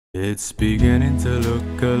It's beginning to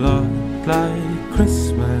look a lot like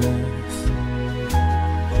Christmas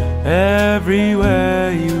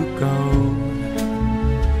everywhere you go.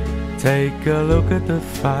 Take a look at the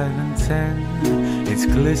 5 and 10. It's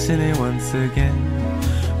glistening once again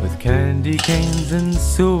with candy canes and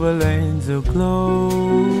silver lanes aglow.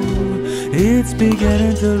 It's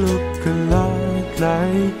beginning to look a lot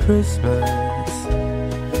like Christmas.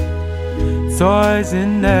 Toys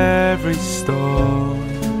in every store,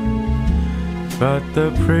 but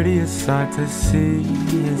the prettiest sight to see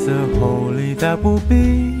is a holy that will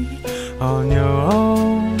be on your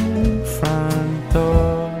own front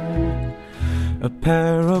door. A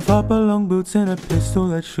pair of upper-long boots and a pistol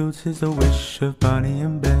that shoots is the wish of Barney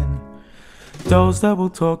and Ben. Dolls that will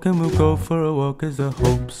talk and will go for a walk is the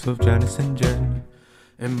hopes of Janice and Jen.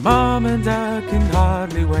 And Mom and Dad can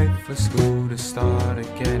hardly wait for school to start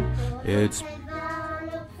again. It's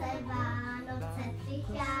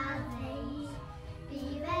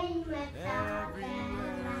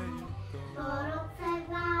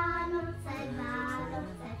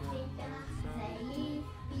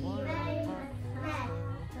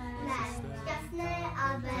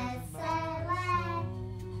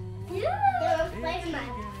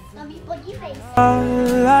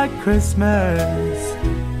like Christmas.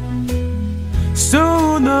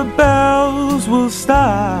 Soon the bells will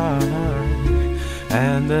start,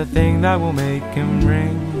 and the thing that will make him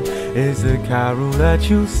ring is the carol that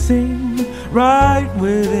you sing right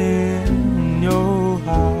within your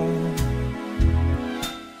heart.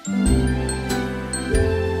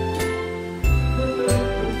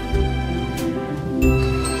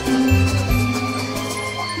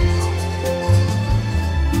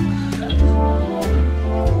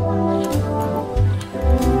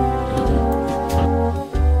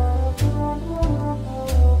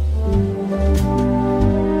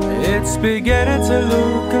 It's beginning to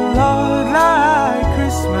look a lot like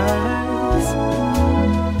Christmas.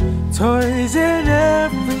 Toys in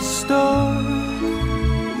every store,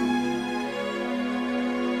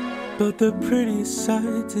 but the prettiest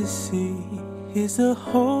sight to see is the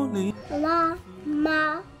holy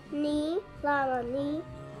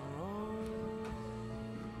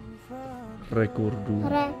Rekordu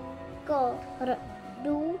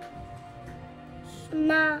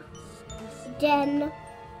na den.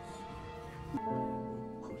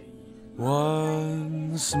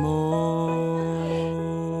 Once more